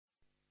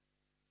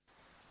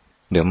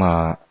เดี๋ยวมา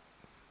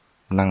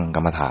นั่งกร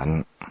รมฐาน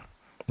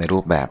ในรู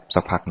ปแบบสั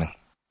กพักหนึ่ง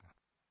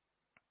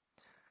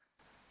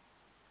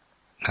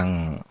นั่ง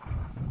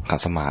ขัด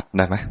สมาธิไ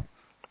ด้ไหม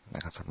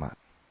ขัดสมาธิ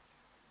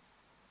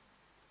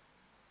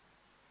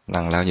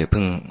นั่งแล้วอย่าเ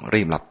พิ่ง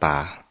รีบหลับตา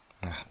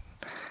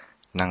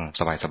นั่ง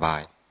สบา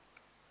ยๆ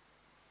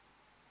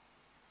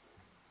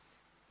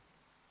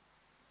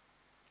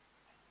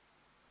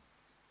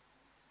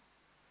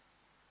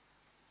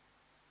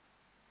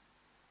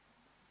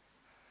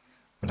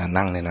เวลา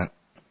นั่งเนี่ยนะ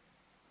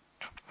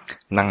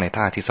นั่งใน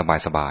ท่าที่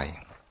สบาย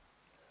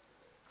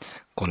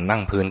ๆคนนั่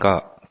งพื้นก็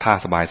ท่า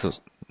สบายสุด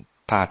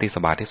ท่าที่ส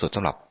บายที่สุดส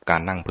ำหรับกา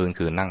รนั่งพื้น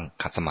คือนั่ง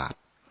ขัดสมาธิ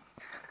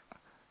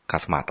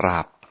รา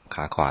บข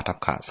าขวาทับ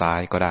ขาซ้าย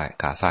ก็ได้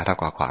ขาซ้ายทับ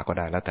ขาขวาก็ไ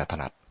ด้แล้วแต่ถ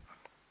นัด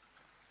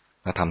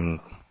แล้วท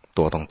ำ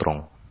ตัวตรง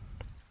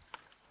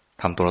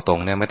ๆทำตัวตรง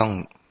เนี่ยไม่ต้อง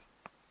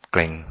เก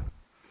ร็ง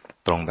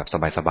ตรงแบบ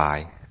สบาย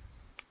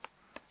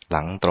ๆห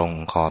ลังตรง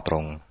คอตร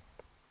ง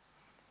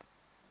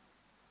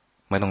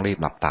ไม่ต้องรีบ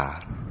หลับตา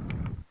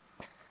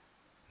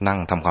นั่ง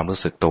ทำความรู้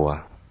สึกตัว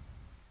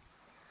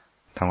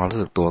ทำความรู้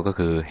สึกตัวก็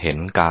คือเห็น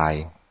กาย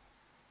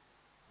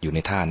อยู่ใน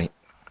ท่านี้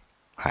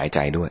หายใจ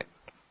ด้วย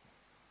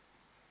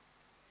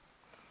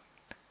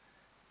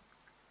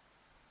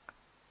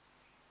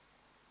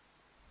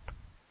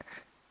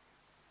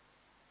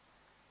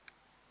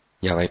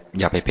อ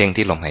ย่าไปเพ่ง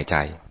ที่ลมหายใจ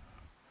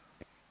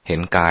เห็น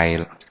กาย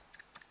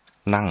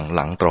นั่งห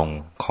ลังตรง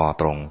คอ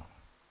ตรง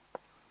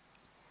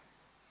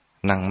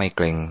นั่งไม่เ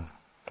กร็ง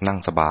นั่ง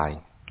สบาย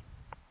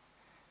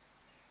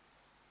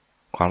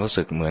ความรู้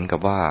สึกเหมือนกับ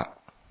ว่า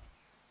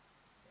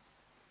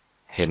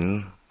เห็น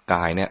ก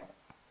ายเนี่ย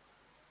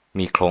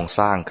มีโครงส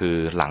ร้างคือ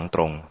หลังต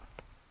รง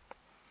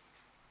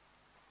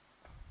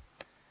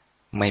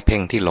ไม่เพ่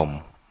งที่ลม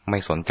ไม่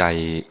สนใจ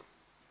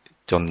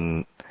จน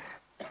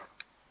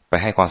ไป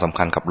ให้ความสำ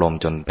คัญกับลม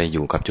จนไปอ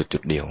ยู่กับจุ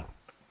ดเดียว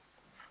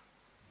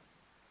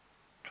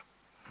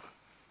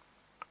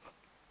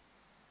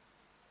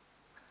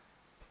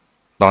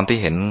ตอนที่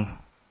เห็น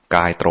ก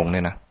ายตรงเ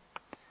นี่ยนะ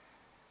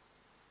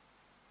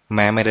แ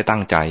ม้ไม่ได้ตั้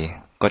งใจ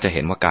ก็จะเ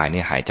ห็นว่ากาย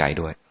นี่หายใจ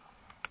ด้วย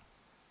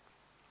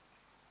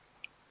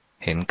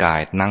เห็นกาย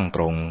นั่งต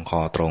รงคอ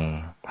ตรง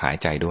หาย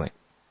ใจด้วย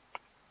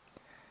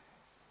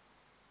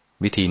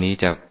วิธีนี้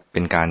จะเป็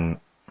นการ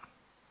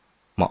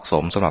เหมาะส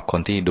มสำหรับค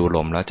นที่ดูล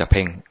มแล้วจะเ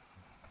พ่ง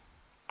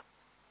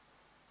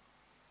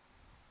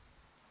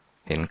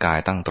เห็นกาย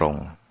ตั้งตรง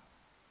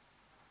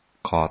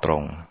คอตร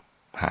ง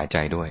หายใจ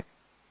ด้วย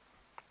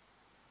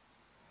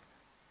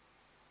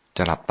จ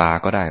ะหลับตา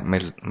ก็ได้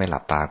ไม่หลั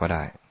บตาก็ไ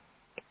ด้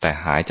แต่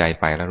หายใจ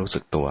ไปแล้วรู้สึ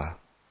กตัว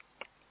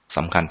ส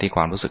ำคัญที่ค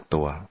วามรู้สึก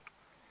ตัว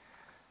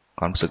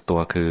ความรู้สึกตัว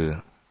คือ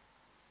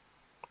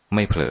ไ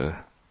ม่เผลอ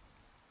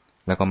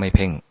แล้วก็ไม่เ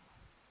พ่ง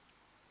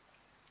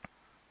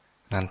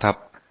นั้นถ้า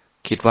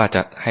คิดว่าจ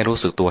ะให้รู้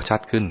สึกตัวชั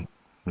ดขึ้น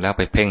แล้วไ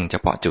ปเพ่งเฉ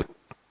พาะจุด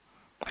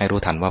ให้รู้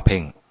ทันว่าเพ่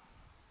ง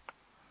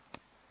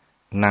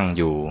นั่ง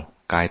อยู่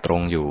กายตร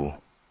งอยู่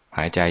ห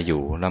ายใจอ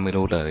ยู่แล้วไม่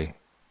รู้เลย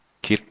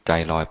คิดใจ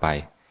ลอยไป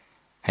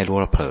ให้รู้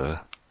ว่าเผลอ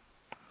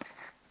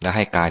และใ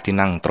ห้กายที่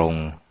นั่งตรง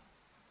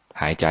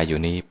หายใจอยู่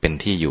นี้เป็น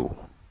ที่อยู่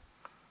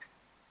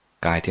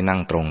กายที่นั่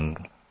งตรง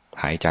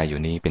หายใจอ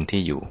ยู่นี้เป็น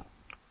ที่อยู่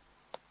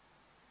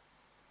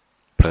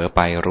เผลอไป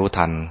รู้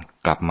ทัน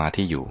กลับมา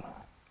ที่อยู่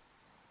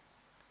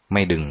ไ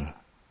ม่ดึง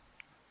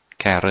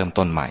แค่เริ่ม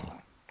ต้นใหม่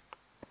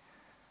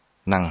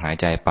นั่งหาย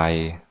ใจไป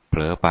เผ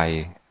ลอไป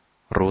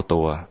รู้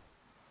ตัว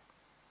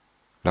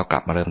แล้วกลั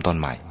บมาเริ่มต้น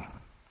ใหม่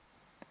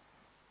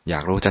อยา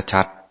กรู้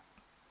ชัด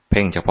ๆเ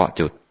พ่งเฉพาะ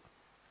จุด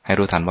ให้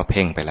รู้ทันว่าเ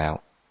พ่งไปแล้ว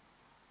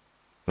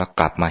แล้ว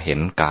กลับมาเห็น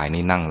กาย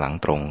นี้นั่งหลัง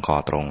ตรงคอ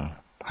ตรง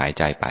หาย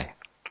ใจไป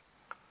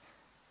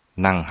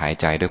นั่งหาย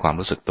ใจด้วยความ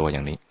รู้สึกตัวอย่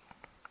างนี้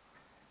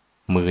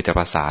มือจะป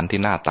ระสานที่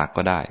หน้าตัก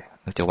ก็ได้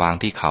หรือจะวาง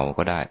ที่เข่า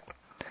ก็ได้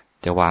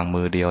จะวาง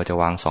มือเดียวจะ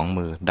วางสอง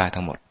มือได้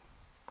ทั้งหมด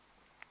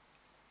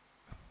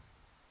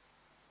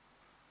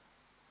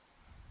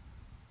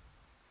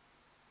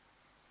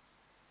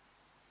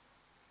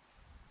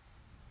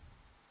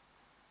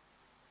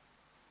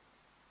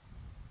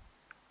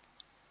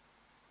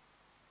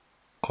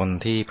คน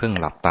ที่เพิ่ง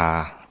หลับตา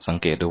สัง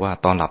เกตดูว่า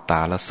ตอนหลับตา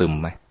แล้วซึม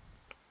ไหม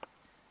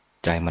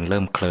ใจมันเ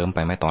ริ่มเคลิ้มไป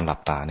ไหมตอนหลับ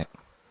ตาเนี่ย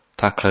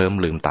ถ้าเคลิ้ม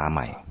ลืมตาให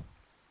ม่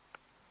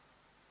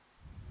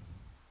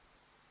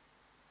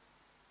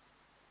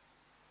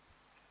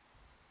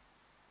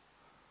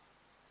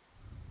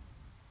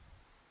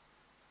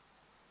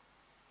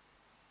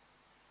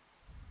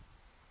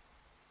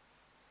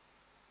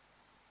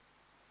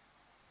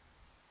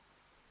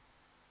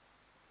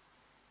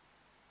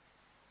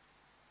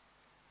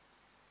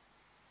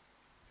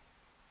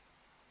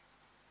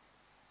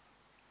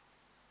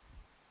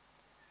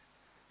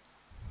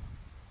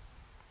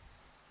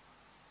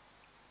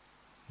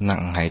นั่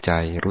งหายใจ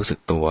รู้สึก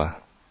ตัว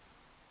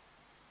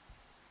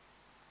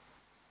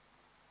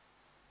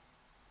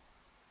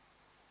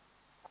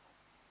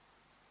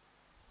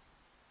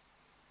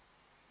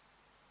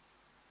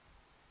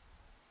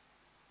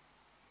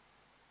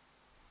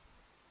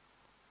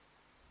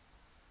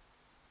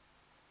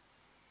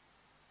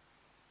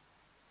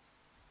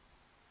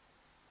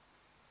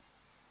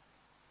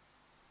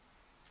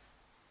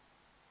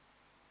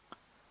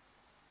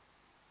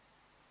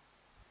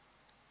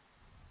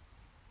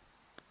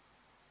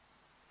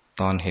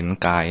ตอนเห็น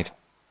กาย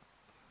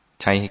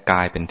ใช้ก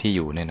ายเป็นที่อ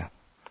ยู่เนี่ยนะ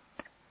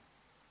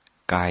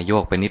กายโย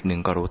กไปนิดนึ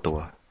งก็รู้ตัว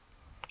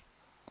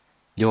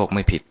โยกไ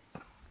ม่ผิด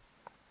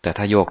แต่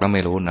ถ้าโยกแล้วไ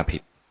ม่รู้นะผิ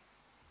ด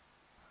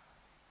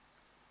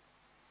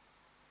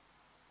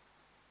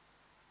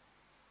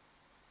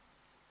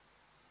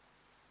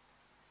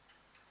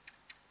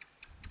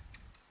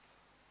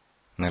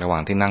ในระหว่า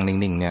งที่นั่ง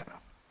นิ่งๆเนี่ย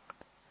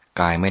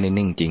กายไม่ได้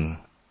นิ่งจริง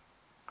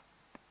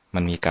มั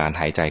นมีการ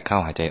หายใจเข้า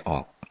หายใจออ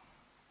ก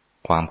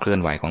ความเคลื่อ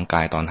นไหวของก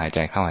ายตอนหายใจ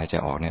เข้าหายใจ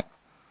ออกเนี่ย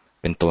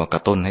เป็นตัวกร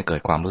ะตุ้นให้เกิ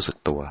ดความรู้สึก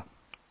ตัว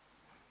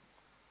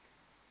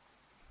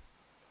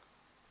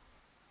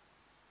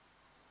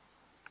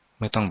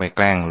ไม่ต้องไปแก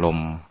ล้งลม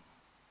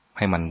ใ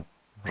ห้มัน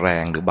แร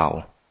งหรือเบา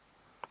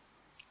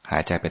หา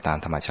ยใจไปตาม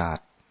ธรรมชา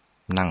ติ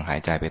นั่งหาย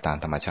ใจไปตาม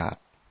ธรรมชาติ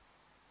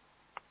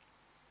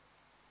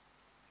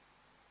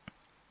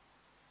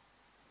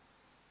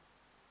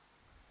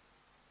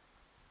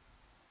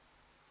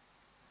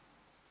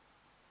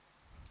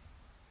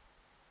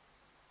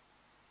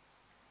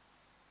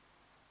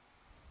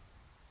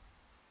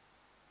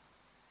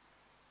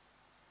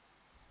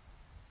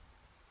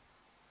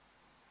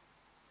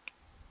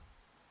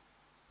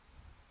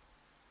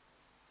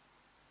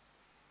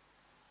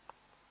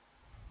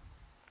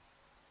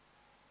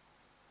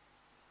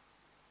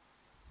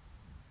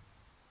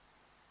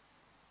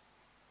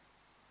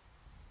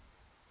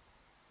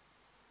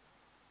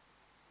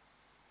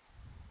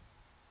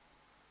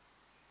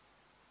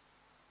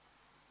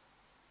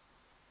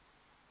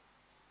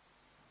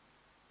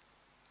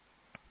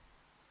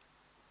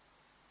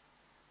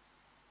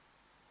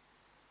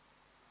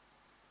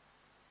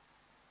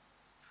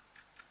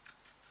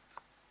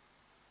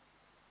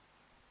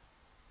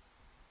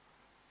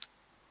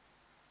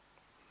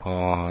พอ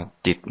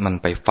จิตมัน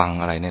ไปฟัง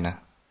อะไรเนี่ยนะ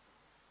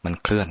มัน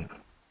เคลื่อน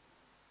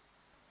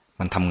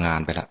มันทำงาน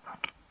ไปแล้ว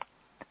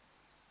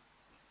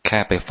แค่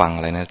ไปฟังอ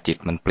ะไรนะจิต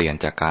มันเปลี่ยน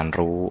จากการ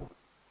รู้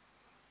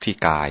ที่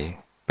กาย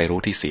ไปรู้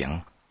ที่เสียง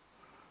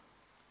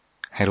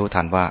ให้รู้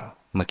ทันว่า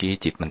เมื่อกี้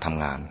จิตมันท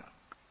ำงาน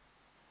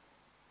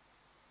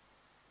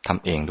ท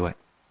ำเองด้วย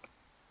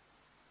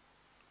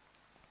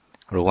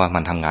รู้ว่ามั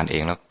นทำงานเอ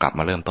งแล้วกลับม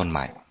าเริ่มต้นให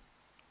ม่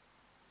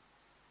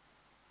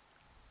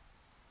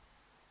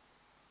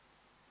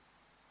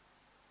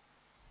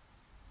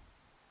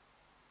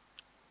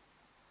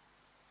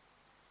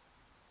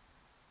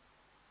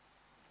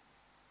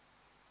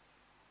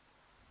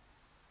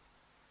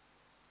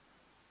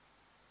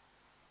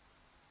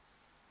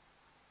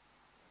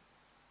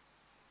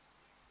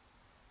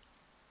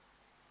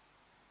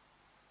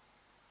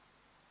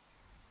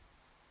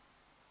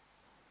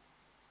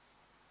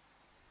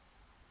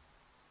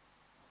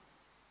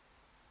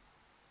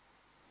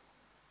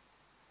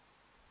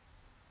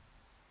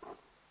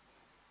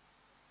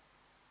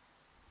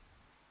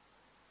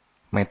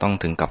ไม่ต้อง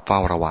ถึงกับเฝ้า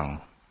ระวัง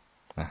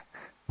นะ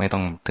ไม่ต้อ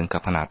งถึงกั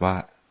บขนาดว่า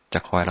จะ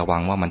คอยระวั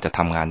งว่ามันจะท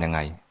ำงานยังไง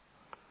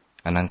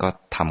อันนั้นก็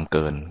ทำเ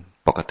กิน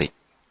ปกติ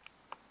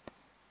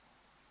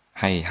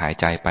ให้หาย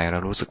ใจไปแล้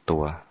วรู้สึกตั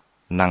ว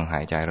นั่งหา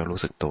ยใจแล้ว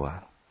รู้สึกตัว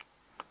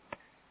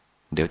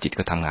เดี๋ยวจิต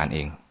ก็ทำงานเอ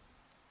ง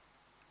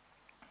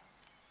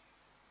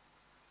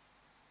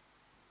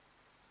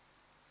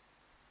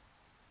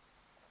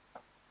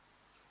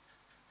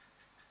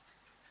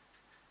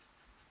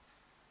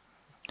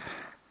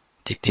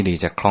จิตที่ดี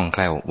จะคล่องแค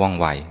ล่วว่อง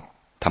ไว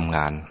ทำง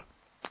าน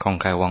คล่อง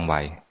แคล่วว่องไว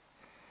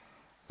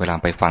เวลา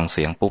ไปฟังเ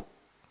สียงปุ๊บ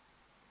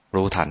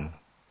รู้ทัน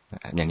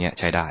อย่างเงี้ย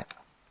ใช้ได้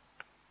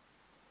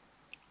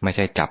ไม่ใ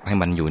ช่จับให้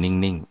มันอยู่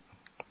นิ่ง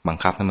ๆบัง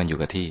คับให้มันอยู่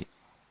กับที่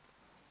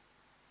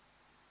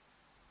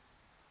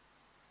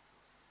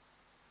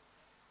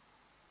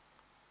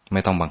ไ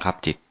ม่ต้องบังคับ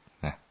จิต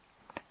นะ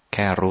แ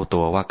ค่รู้ตั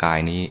วว่ากาย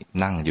นี้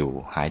นั่งอยู่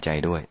หายใจ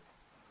ด้วย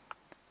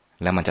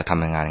แล้วมันจะท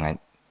ำงานยังไง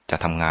จะ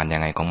ทำงานยั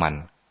งไงของมัน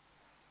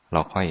เร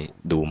าค่อย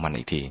ดูมัน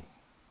อีกที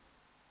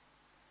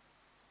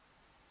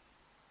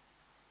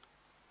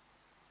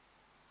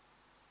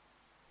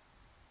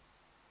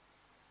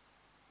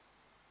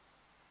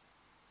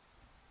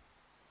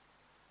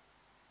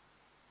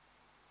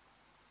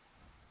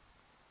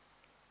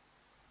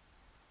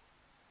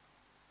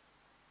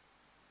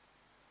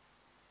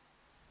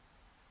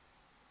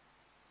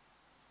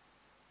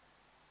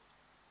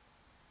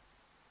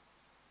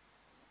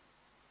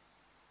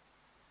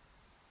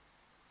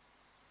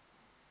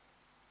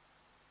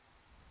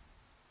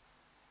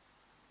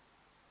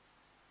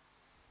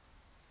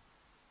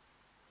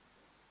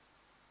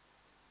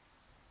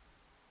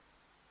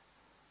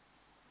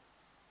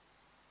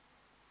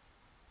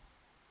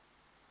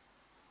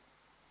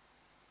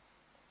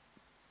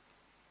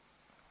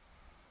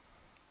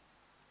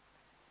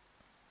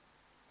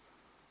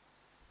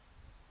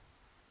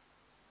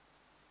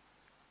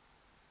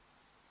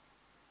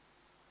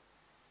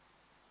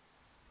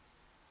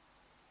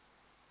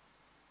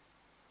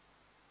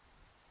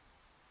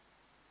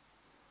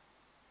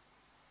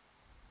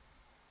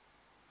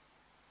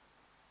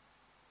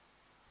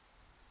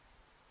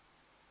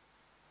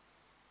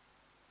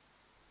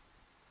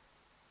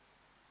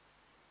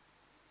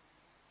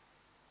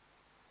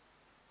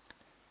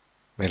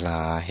เวลา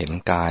เห็น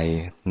กาย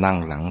นั่ง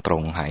หลังตร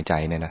งหายใจ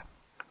เนี่ยนะ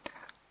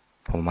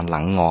พอมันหลั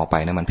งงอไป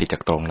นะมันผิดจา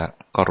กตรงแล้ว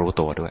ก็รู้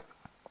ตัวด้วย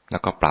แล้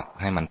วก็ปรับ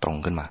ให้มันตรง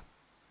ขึ้นมา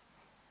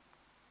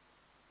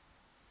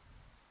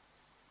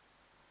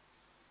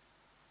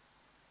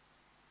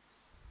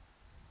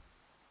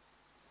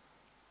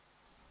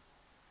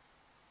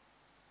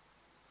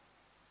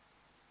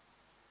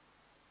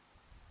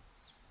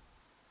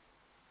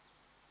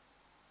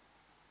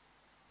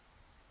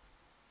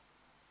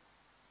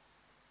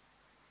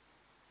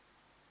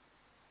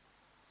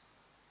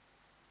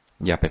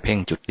อย่าไปเพ่ง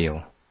จุดเดียว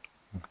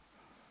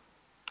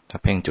ถ้า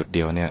เพ่งจุดเ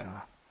ดียวเนี่ย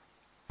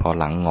พอ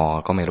หลังงอ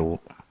ก็ไม่รู้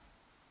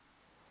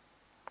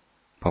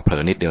พอเผล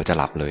อนิดเดียวจะ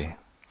หลับเลย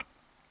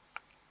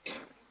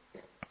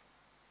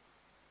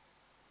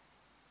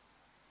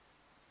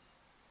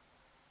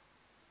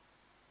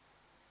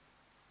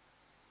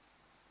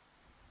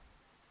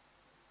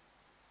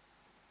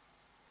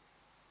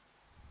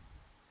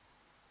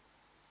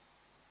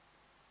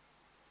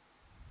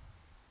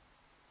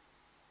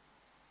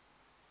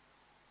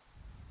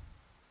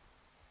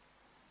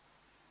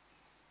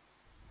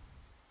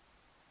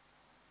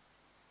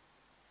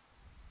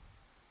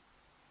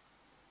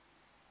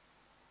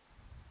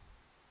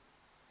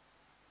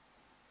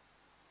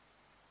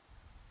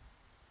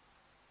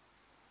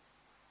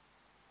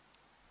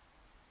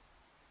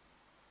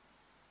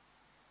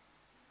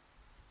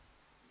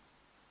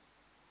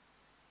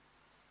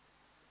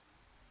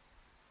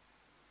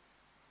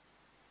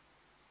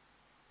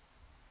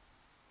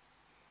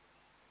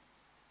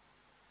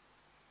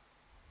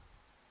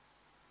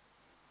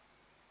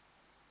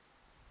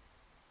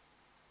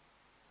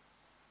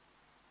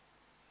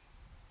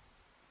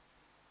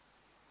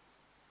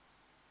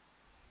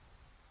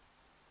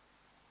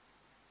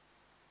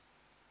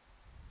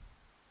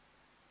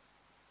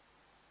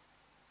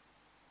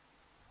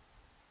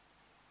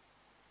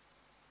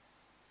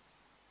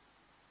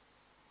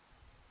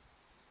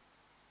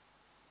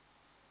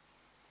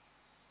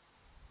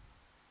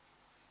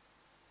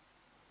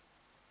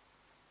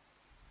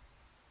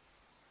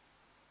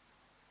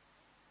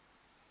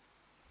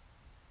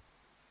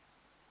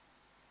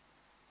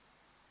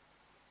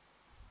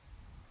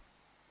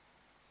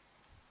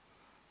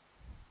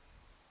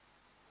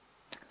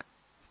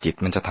จิต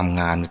มันจะทำ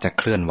งานมันจะเ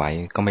คลื่อนไหว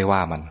ก็ไม่ว่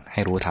ามันใ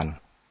ห้รู้ทัน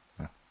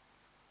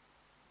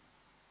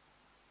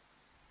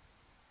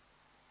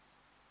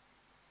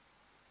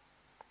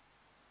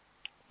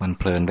มัน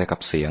เพลินไปกับ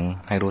เสียง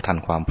ให้รู้ทัน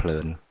ความเพลิ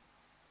น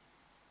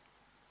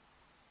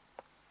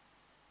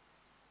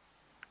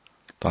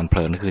ตอนเพ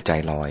ลินก็คือใจ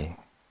ลอย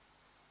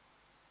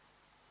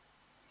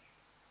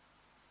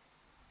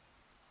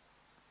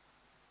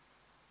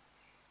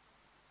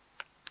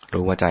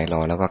รู้ว่าใจล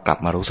อยแล้วก็กลับ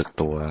มารู้สึก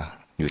ตัว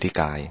อยู่ที่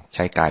กายใ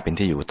ช้กายเป็น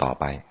ที่อยู่ต่อ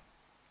ไป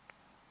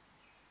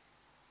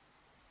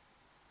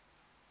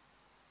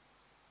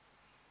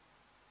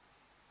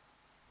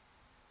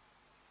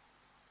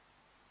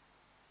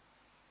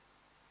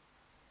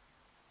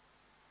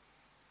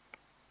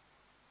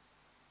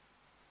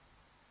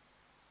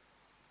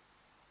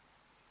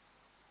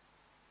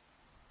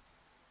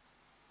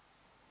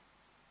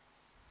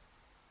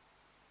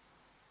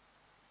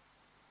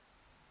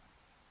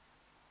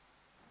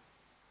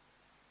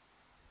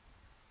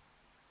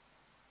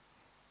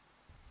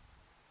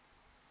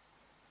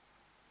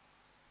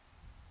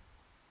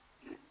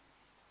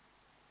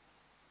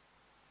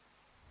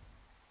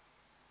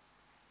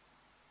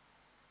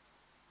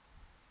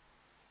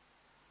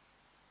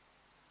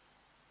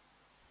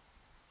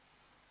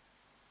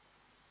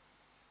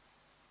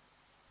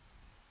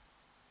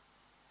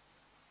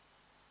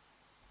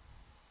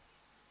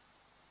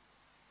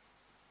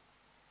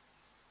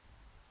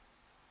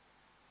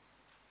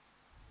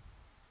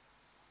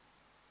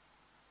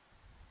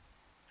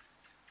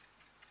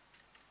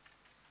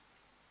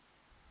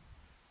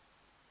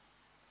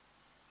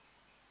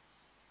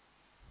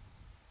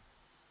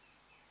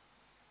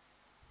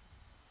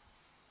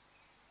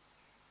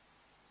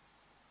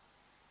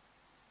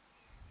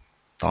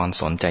ตอน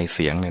สนใจเ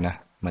สียงเลยนะ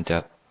มันจะ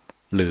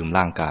ลืม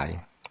ร่างกาย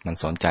มัน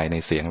สนใจใน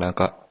เสียงแล้ว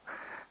ก็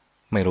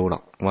ไม่รู้หรอ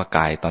กว่าก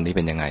ายตอนนี้เ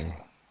ป็นยังไง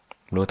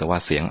รู้แต่ว่า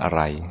เสียงอะไ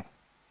ร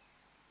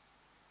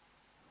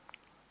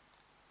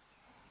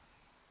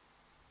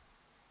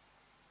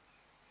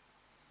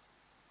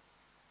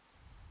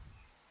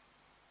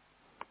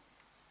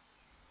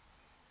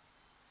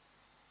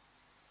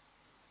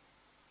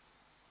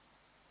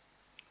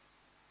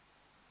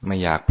ไม่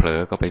อยากเผลอ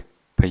ก็ไป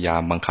พยายา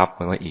มบังคับ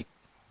ไว้อีก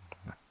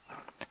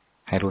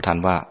ให้รู้ทัน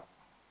ว่า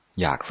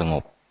อยากสง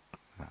บ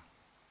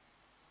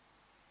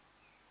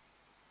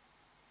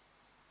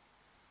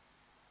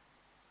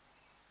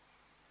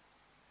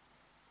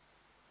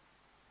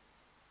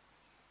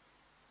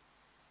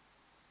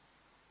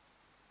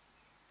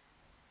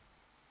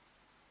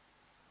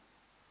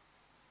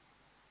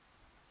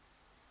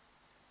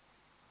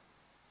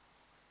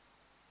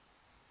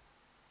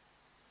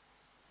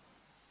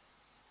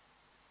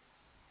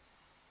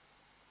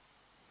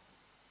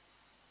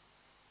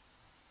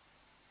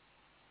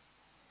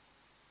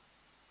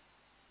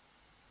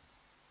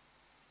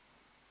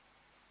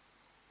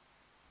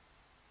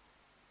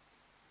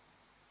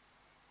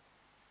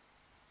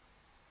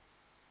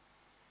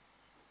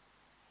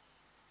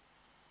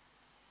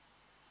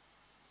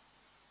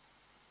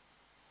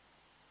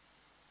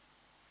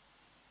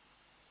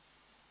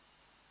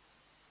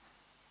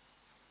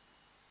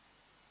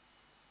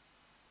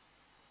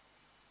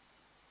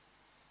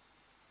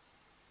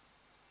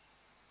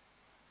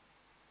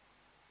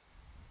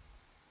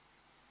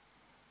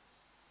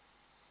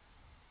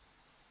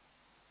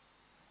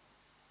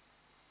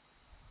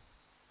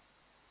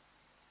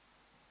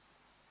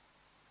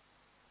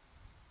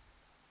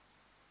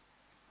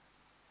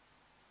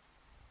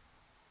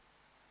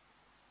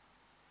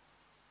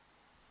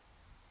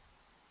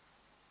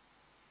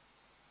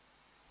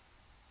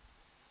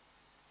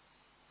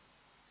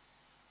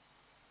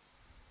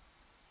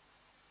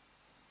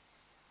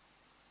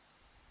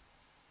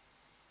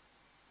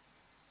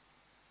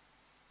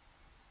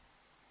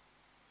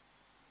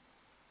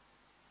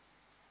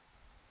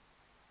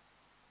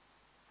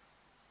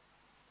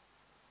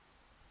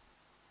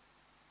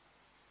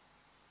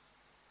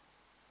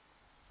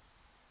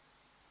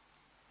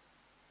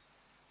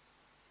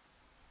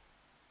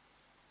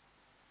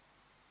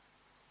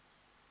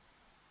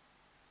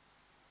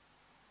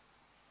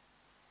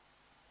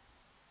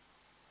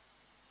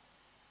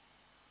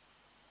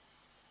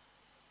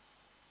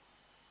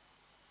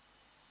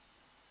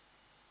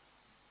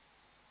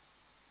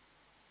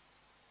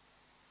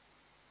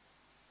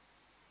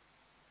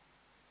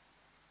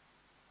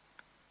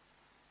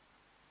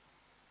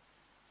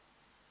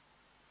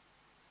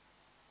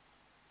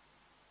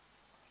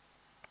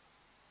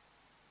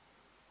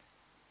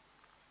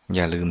อ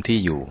ย่าลืมที่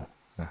อยู่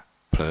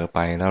เผลอไป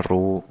แล้ว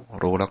รู้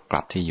แล้วก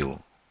ลับที่อยู่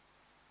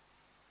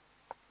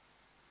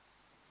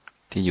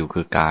ที่อยู่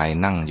คือกาย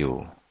นั่งอยู่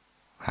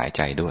หายใ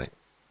จด้วย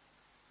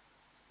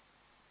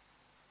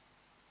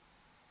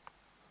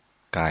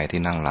กาย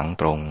ที่นั่งหลัง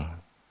ตรง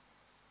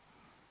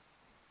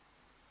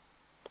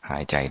หา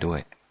ยใจด้ว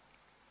ย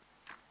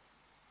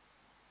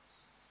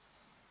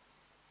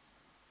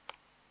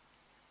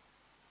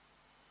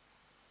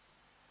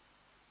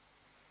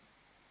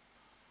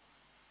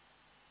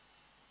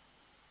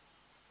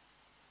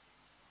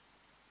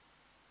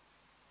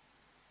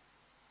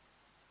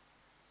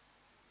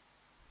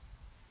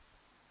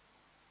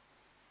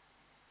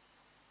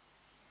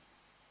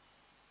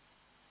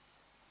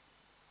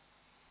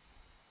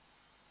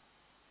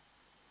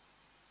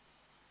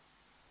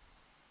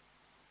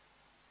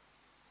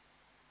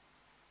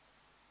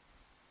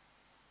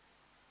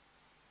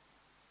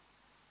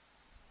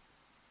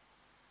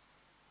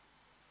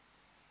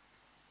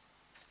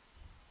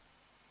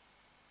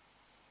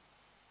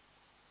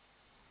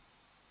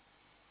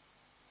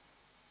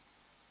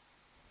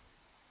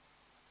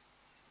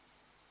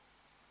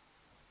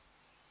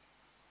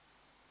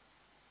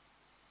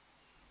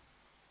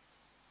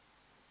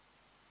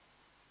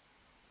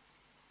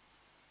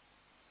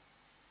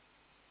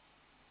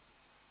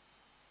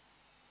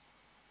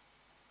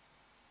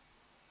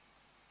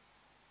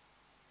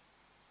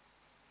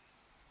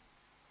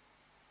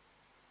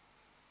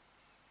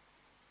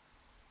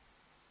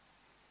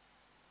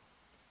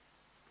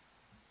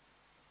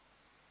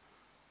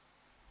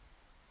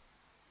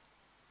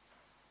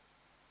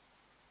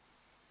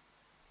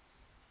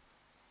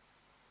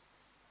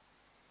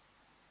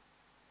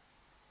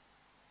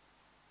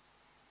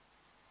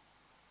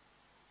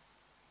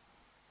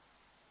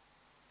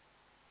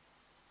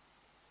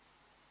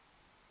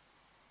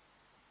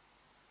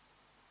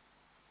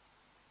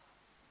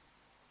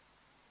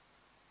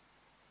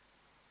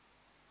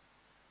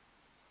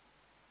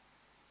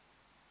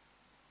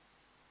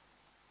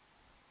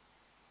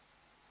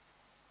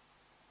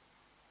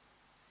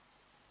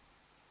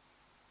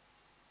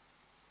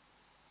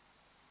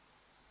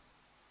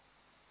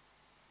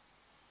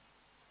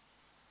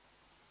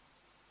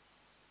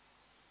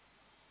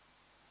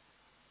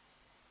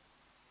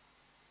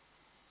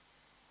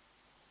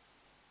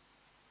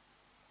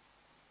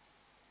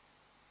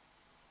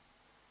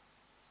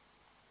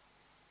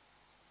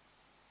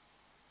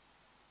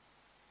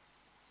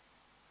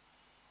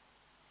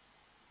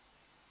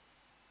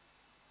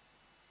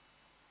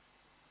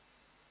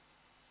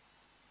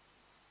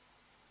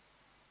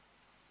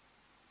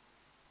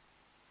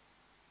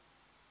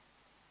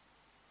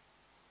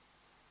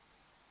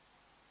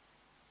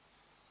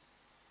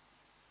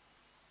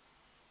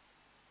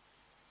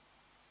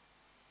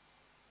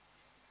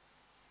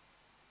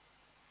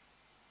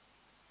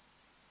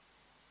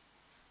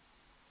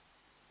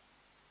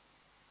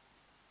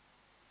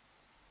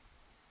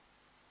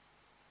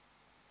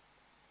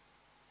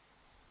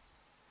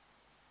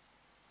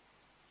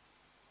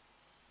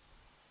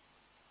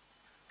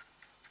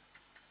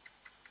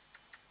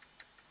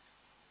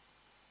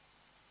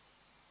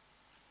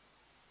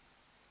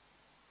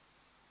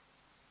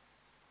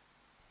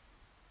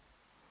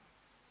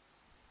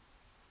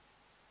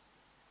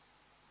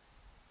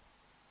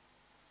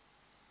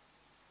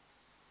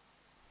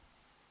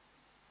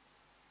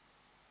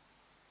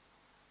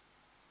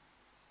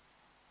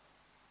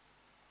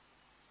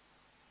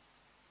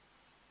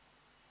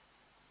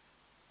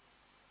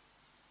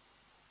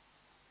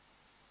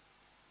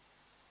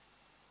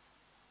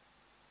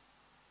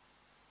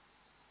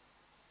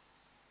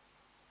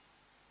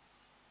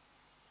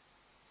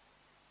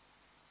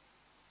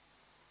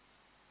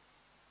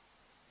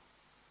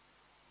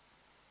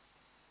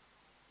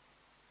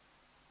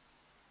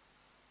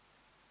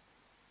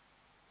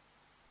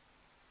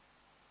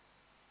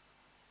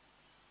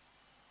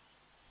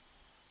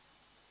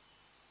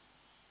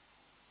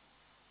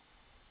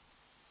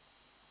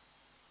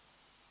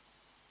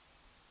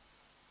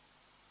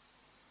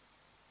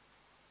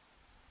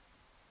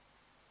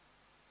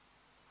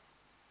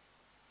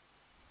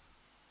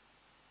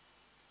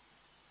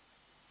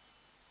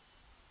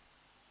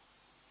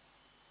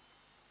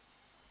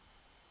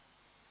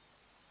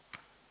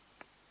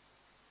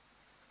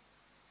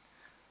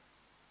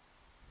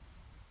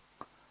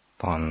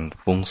ตอน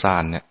ฟุ้งซ่า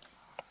นเนี่ย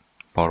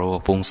พอรู้ว่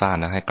าฟุ้งซ่าน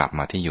นะให้กลับ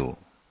มาที่อยู่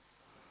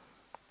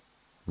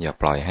อย่า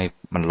ปล่อยให้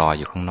มันลอย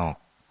อยู่ข้างนอก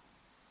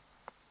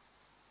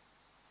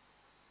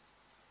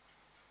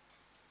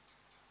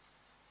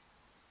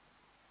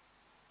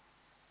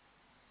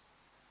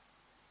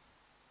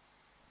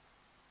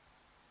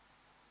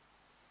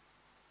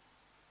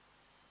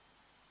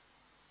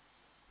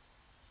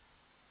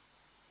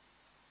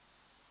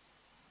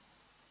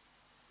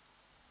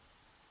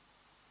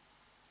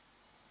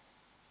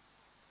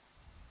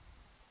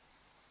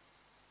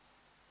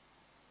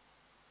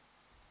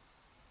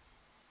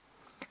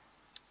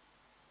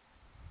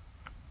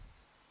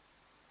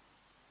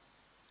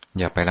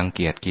อย่าไปรังเ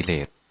กียจกิเล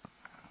ส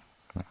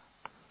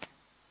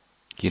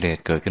กิเลส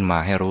เกิดขึ้นมา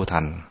ให้รู้ทั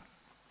น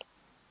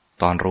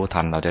ตอนรู้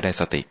ทันเราจะได้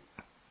สติ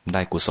ไ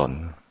ด้กุศล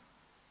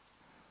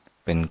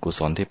เป็นกุศ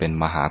ลที่เป็น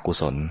มหากุ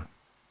ศล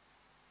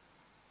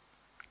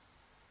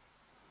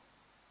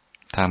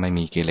ถ้าไม่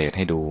มีกิเลสใ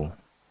ห้ดู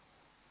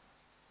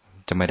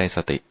จะไม่ได้ส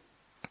ติ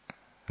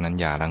นั้น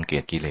อย่ารังเกี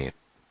ยจกิเลส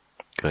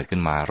เกิดขึ้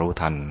นมารู้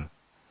ทัน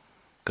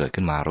เกิด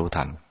ขึ้นมารู้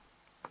ทัน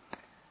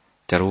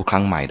จะรู้ค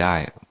รั้งใหม่ได้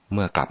เ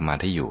มื่อกลับมา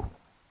ที่อยู่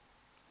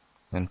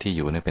นั่นที่อ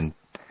ยู่นี่เ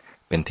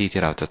ป็นที่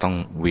ที่เราจะต้อง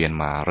เวียน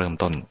มาเริ่ม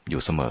ต้นอ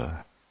ยู่เสมอ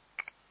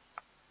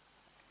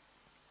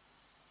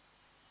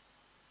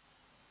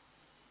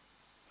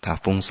ถ้า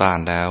ฟุ้งซ่าน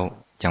แล้ว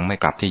ยังไม่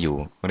กลับที่อยู่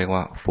ก็เรียก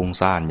ว่าฟุ้ง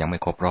ซ่านยังไม่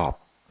ครบรอบ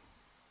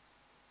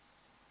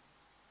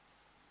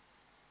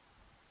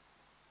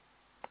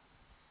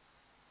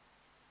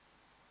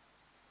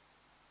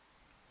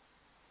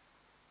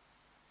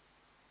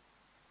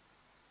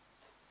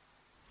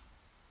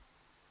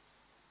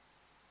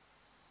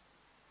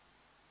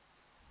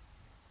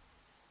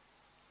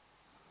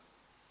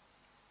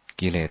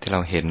กิเลสที่เร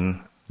าเห็น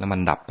แล้วมัน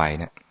ดับไป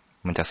เนี่ย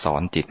มันจะสอ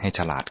นจิตให้ฉ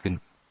ลาดขึ้น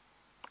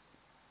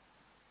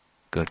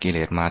เกิดกิเล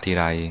สมาที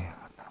ไร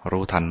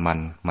รู้ทัน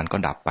มันก็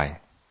ดับไป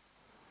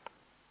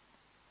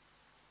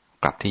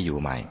กลับที่อยู่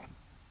ใหม่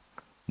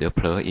เดี๋ยวเผ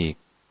ลออีก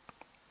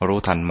รู้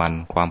ทันมัน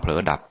ความเผลอ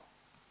ดับ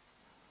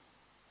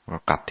ก็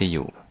กลับที่อ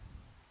ยู่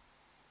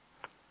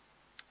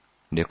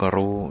เดี๋ยวก็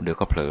รู้เดี๋ยว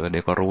ก็เผลอเดี๋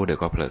ยวก็รู้เดี๋ยว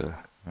ก็เผลอ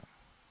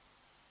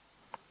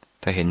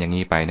ถ้าเห็นอย่าง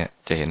นี้ไปเนี่ย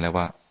จะเห็นแล้ว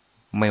ว่า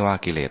ไม่ว่า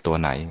กิเลสตัว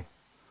ไหน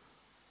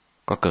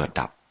ก็เกิด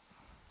ดับ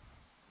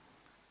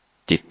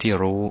จิตที่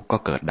รู้ก็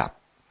เกิดดับ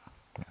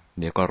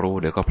เดี๋ยวก็รู้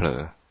เดี๋ยวก็เผลอ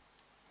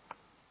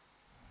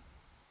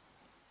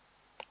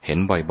เห็น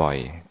บ่อย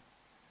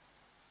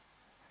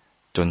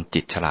ๆจน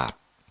จิตฉลาด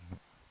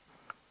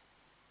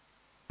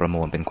ประม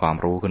วลเป็นความ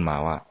รู้ขึ้นมา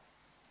ว่า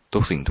ทุ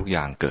กสิ่งทุกอ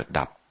ย่างเกิด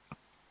ดับ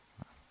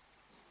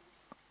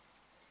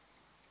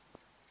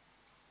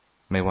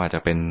ไม่ว่าจะ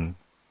เป็น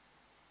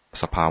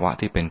สภาวะ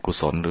ที่เป็นกุ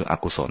ศลหรืออ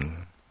กุศล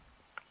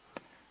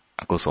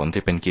อกุศล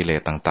ที่เป็นกิเล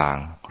สต่าง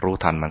ๆรู้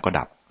ทันมันก็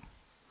ดับ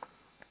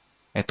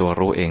ไอ้ตัว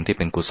รู้เองที่เ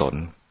ป็นกุศล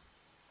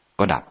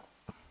ก็ดับ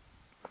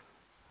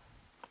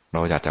เร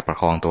าอยากจะประ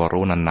คองตัว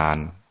รู้นาน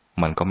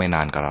ๆมันก็ไม่น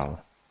านกับเรา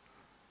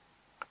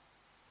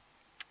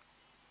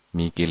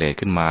มีกิเลส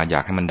ขึ้นมาอยา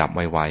กให้มันดับ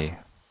ไว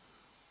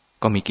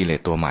ๆก็มีกิเลส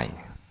ตัวใหม่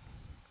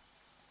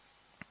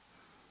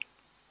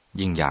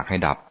ยิ่งอยากให้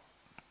ดับ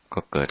ก็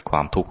เกิดคว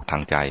ามทุกข์ทา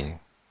งใจ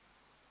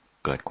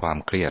เกิดความ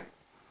เครียด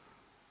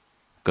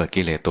เกิด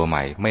กิเลสตัวให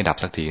ม่ไม่ดับ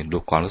สักทีดู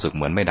ความรู้สึกเ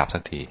หมือนไม่ดับสั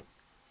กที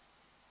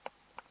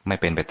ไม่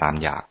เป็นไปตาม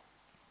อยาก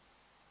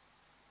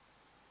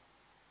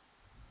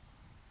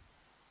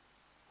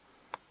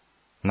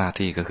หน้า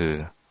ที่ก็คือ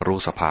รู้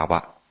สภาวะ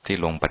ที่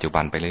ลงปัจจุ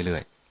บันไปเรื่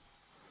อย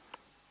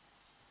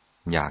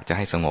ๆอยากจะใ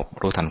ห้สงบ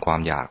รู้ทันความ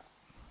อยาก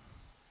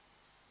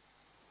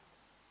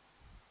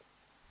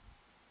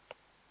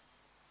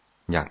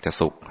อยากจะ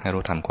สุขให้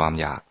รู้ทันความ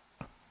อยาก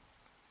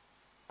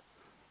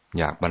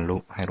อยากบรรลุ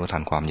ให้รู้ทั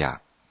นความอยาก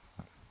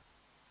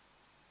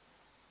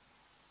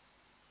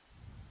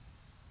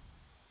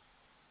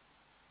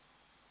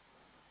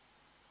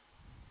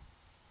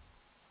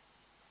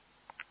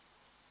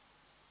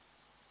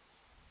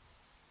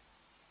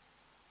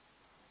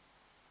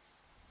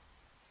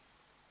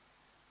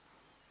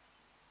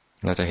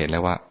เราจะเห็นแล้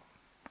วว่า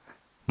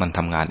มันท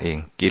ำงานเอง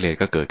กิเลส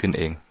ก็เกิดขึ้นเ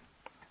อง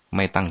ไ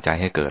ม่ตั้งใจ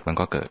ให้เกิดมัน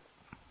ก็เกิด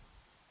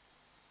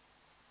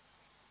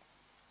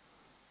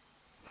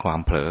ความ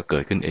เผลอเกิ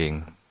ดขึ้นเอง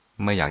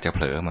ไม่อยากจะเผ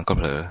ลอมันก็เ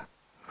ผลอ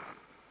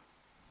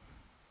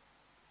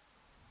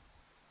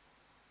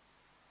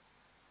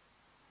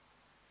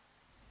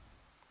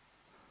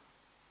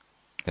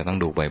จะต้อง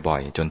ดูบ่อ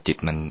ยๆจนจิต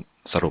มัน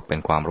สรุปเป็น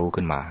ความรู้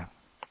ขึ้นมา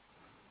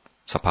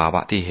สภาวะ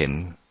ที่เห็น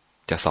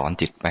จะสอน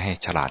จิตไปให้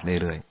ฉลาด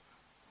เรื่อยๆ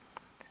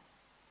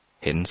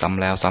เห็นซ้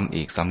ำแล้วซ้ำ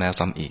อีกซ้ำแล้ว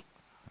ซ้ำอีก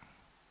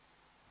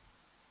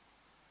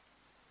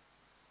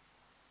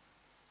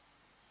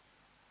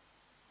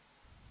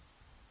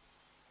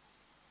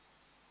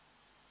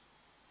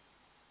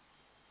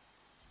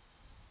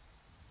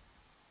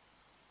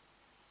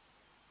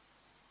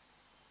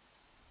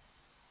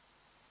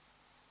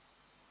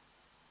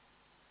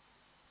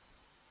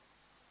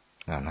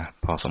นะ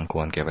พอสมค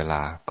วรแก่เวล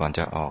าก่อนจ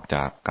ะออกจ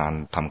ากการ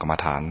ทำกรรม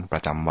ฐานปร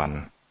ะจำวัน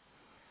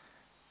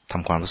ท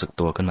ำความรู้สึก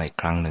ตัวขึ้นมาอีก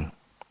ครั้งหนึ่ง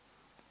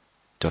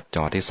จด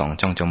จ่อที่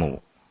2ช่องจมูก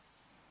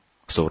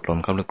สูดลม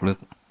เข้าลึก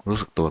ๆรู้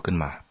สึกตัวขึ้น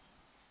มา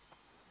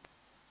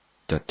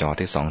จดจ่อ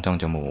ที่2ช่อง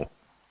จมูก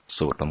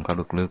สูดลมเข้า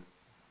ลึก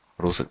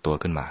ๆรู้สึกตัว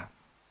ขึ้นมา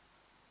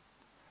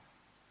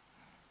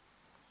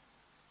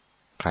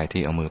ใคร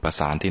ที่เอามือประ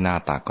สานที่หน้า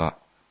ตักก็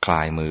คล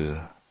ายมือ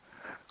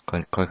ค่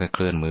อยๆเค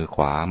ลื่อนมือข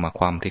วามาค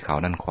ว่ำที่เข่า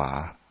ด้านขวา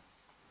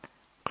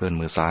เคลื่อน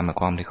มือซ้ายมา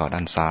คว่ำที่เข่าด้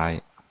านซ้าย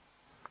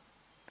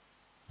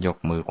ยก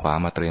มือขวา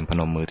มาเตรียมพ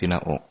นมมือที่หน้า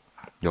อก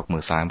ยกมื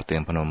อซ้ายมาเตรีย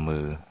มพนมมื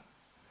อ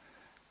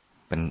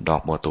เป็นดอ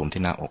กบัวตูม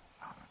ที่หน้าอก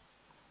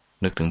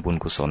นึกถึงบุญ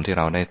กุศลที่เ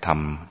ราได้ท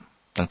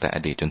ำตั้งแต่อ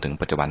ดีตจนถึง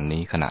ปัจจุบัน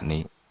นี้ขณะ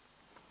นี้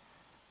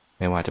ไ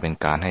ม่ว่าจะเป็น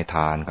การให้ท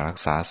านการรัก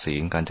ษาศี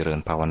ลการเจริญ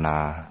ภาวนา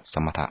ส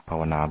มถะภา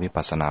วนาวิ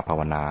ปัสสนาภา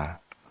วนา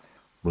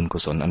บุญกุ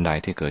ศลอันใด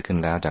ที่เกิดขึ้น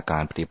แล้วจากกา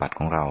รปฏิบัติข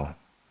องเรา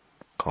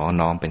ขอ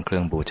น้อมเป็นเครื่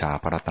องบูชา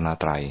พระรัตน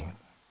ตรัย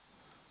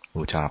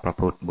บูชาพระ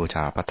พุทธบูช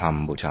าพระธรรม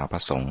บูชาพร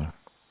ะสงฆ์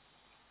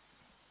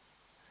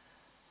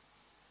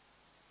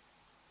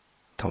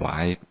ถวา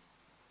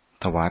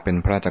ยเป็น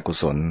พระราชกุ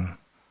ศล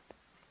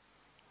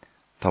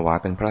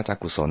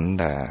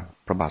แด่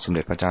พระบาทสมเ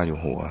ด็จพระเจ้าอยู่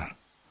หัว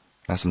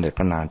และสมเด็จพ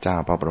ระนางเจ้า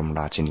พระบรม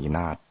ราชินีน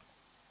าถ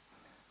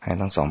ให้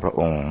ทั้งสองพระ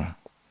องค์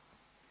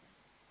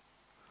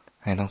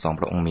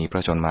มีพร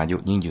ะชนมายุ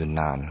ยิ่งยืน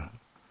นาน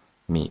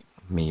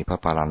มีพระ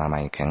ปรานามั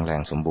ยแข็งแร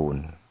งสมบูร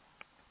ณ์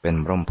เป็น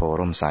ร่มโพ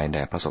ร่มไทรแ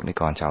ด่พระสงฆ์นิ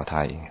กรชาวไท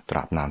ยตร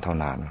าบนานเท่า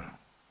นาน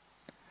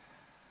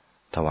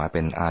ถวายเ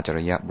ป็นอาจา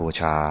ริยบู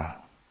ชา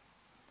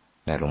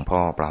แด่หลวงพ่อ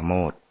ปราโม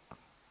ทย์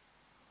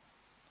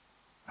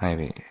ให้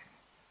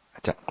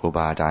ครูบ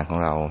าอาจารย์ของ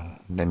เรา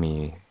ได้มี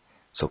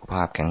สุขภ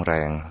าพแข็งแร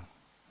ง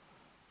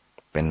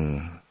เป็น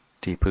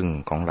ที่พึ่ง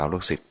ของเราลู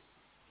กศิษย์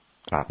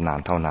ตราบนาน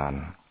เท่านาน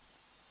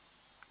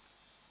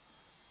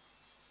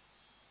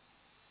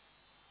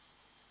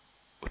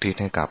อุทิศ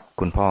ให้กับ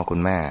คุณพ่อคุณ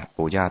แม่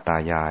ปู่ย่าตา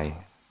ยาย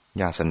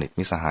ญาติสนิท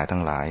มิตรสหายทั้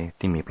งหลาย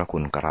ที่มีพระคุ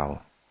ณกับเรา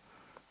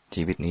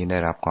ชีวิตนี้ได้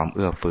รับความเ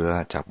อื้อเฟื้อ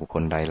จากบุคค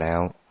ลใดแล้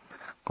ว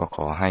ก็ข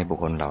อให้บุค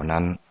คลเหล่า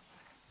นั้น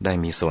ได้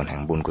มีส่วนแห่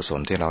งบุญกุศ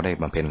ลที่เราได้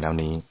บำเพ็ญแล้ว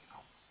นี้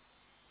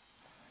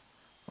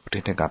อุทิ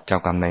ศให้กับเจ้า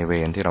กรรมนายเว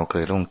รที่เราเค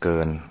ยล่วงเกิ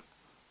น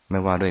ไม่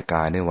ว่าด้วยก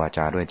ายด้วยวาจ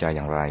าด้วยใจอ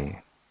ย่างไร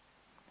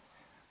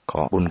ข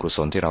อบุญกุศ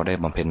ลที่เราได้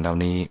บำเพ็ญแล้ว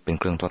นี้เป็น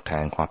เครื่องทดแท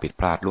นความผิด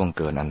พลาดล่วงเ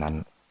กินอันนั้น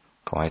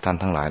ขอให้ท่าน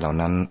ทั้งหลายเหล่า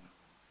นั้น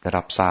ได้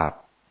รับทราบ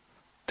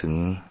ถึง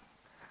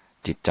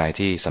จิตใจ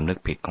ที่สำนึก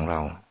ผิดของเรา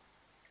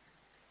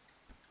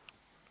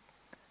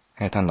ใ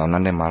ห้ท่านเหล่านั้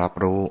นได้มารับ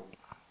รู้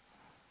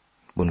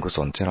บุญกุศ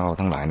ลที่เรา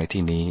ทั้งหลายใน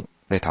ที่นี้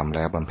ได้ทำแ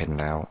ล้วบำเพ็ญ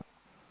แล้ว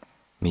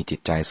มีจิต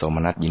ใจโสม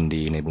นัสยิน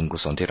ดีในบุญกุ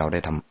ศลที่เราไ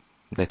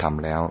ด้ท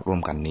ำแล้วร่ว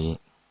มกันนี้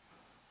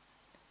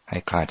ให้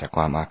คลายจากค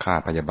วามอาฆาต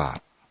พยาบาท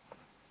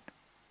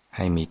ใ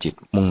ห้มีจิต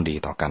มุ่งดี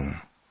ต่อกัน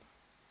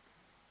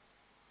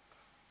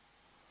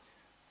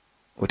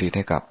อุทิศใ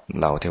ห้กับ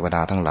เหล่าเทวด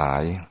าทั้งหลา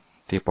ย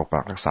ที่ปกปั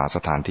กรักษาส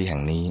ถานที่แห่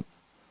งนี้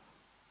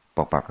ป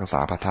กปักรักษา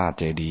พระธาตุ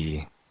เจดีย์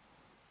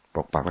ป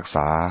กปักรักษ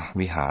า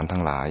วิหารทั้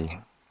งหลาย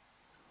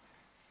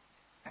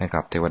ให้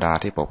กับเทวดา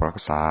ที่ปกปักรั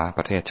กษาป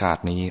ระเทศชา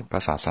ตินี้พร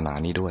ะศาสนา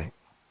นี้ด้วย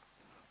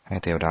ให้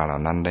เทวดาเหล่า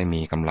นั้นได้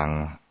มีกำลัง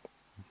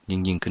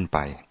ยิ่งขึ้นไป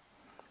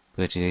เ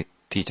พื่อ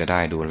ที่จะได้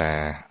ดูแล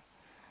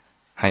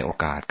ให้โอ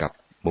กาสกับ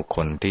บุคค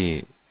ลที่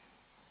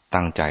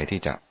ตั้งใจที่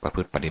จะประพ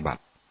ฤติปฏิบั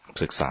ติ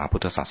ศึกษาพุ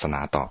ทธศาสนา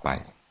ต่อไป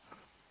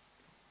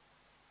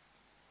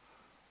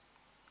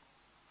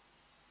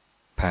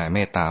แผ่เม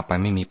ตตาไป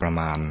ไม่มีประ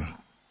มาณ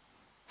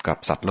กับ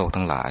สัตว์โลก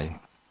ทั้งหลาย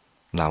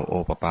เหล่าโอ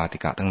ปปาติ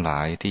กะทั้งหลา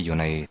ยที่อยู่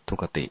ในทุก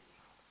ขติ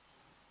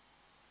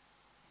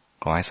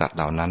ขอให้สัตว์เ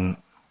หล่านั้น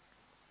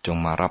จง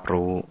มารับ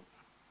รู้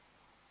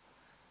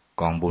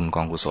กองบุญก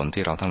องกุศล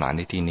ที่เราทั้งหลายใ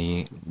นที่นี้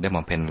ได้บ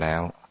ำเพ็ญแล้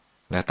ว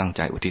และตั้งใ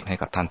จอุทิศให้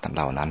กับท่านเ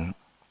หล่านั้น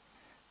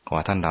ขอ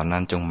ท่านเหล่านั้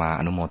นจงมา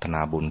อนุโมทน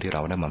าบุญที่เร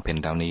าได้บำเพ็ญ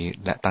แล้วนี้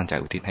และตั้งใจ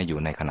อุทิศให้อยู่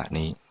ในขณะ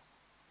นี้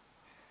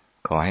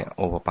ขอให้โ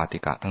อปปาติ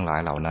กะทั้งหลา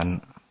ยเหล่านั้น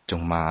จ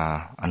งมา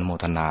อนุโม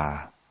ทนา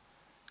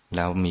แ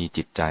ล้วมี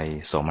จิตใจ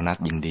โสมนัส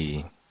ยินดี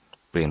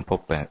เปลี่ยนภพ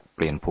เป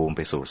ลี่ยนภูมิไป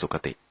สู่สุค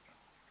ติ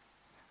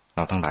เร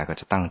าทั้งหลายก็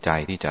จะตั้งใจ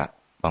ที่จะ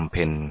บำเ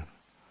พ็ญ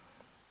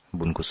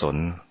บุญกุศล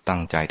ตั้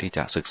งใจที่จ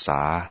ะศึกษา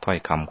ถ้อย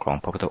คำของ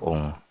พระพุทธอง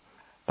ค์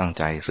ตั้ง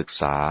ใจศึก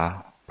ษา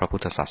พระพุท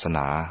ธศาสน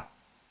า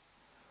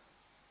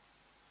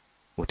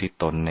อุทิศ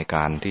ตนในก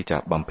ารที่จะ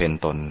บำเพ็ญ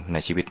ตนใน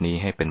ชีวิตนี้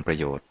ให้เป็นประ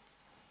โยชน์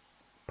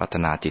พัฒ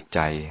นาจิตใจ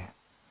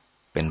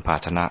เป็นภา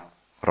ชนะ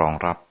รอง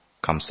รับ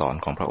คำสอน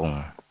ของพระอง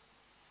ค์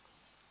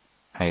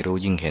ให้รู้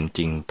ยิ่งเห็นจ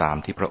ริงตาม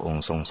ที่พระอง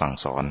ค์ทรงสั่ง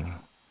สอน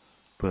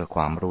เพื่อค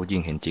วามรู้ยิ่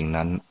งเห็นจริง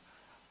นั้น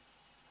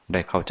ได้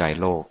เข้าใจ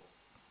โลก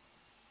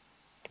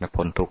และ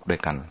พ้นทุกข์ด้ว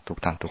ยกันทุก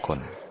ท่านทุกคน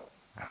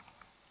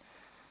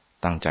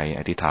ตั้งใจ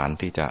อธิษฐาน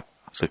ที่จะ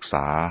ศึกษ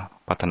า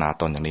พัฒนา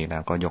ตนอย่างนี้แล้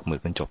วก็ยกมือ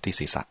ขึ้นจบที่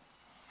ศีรษะ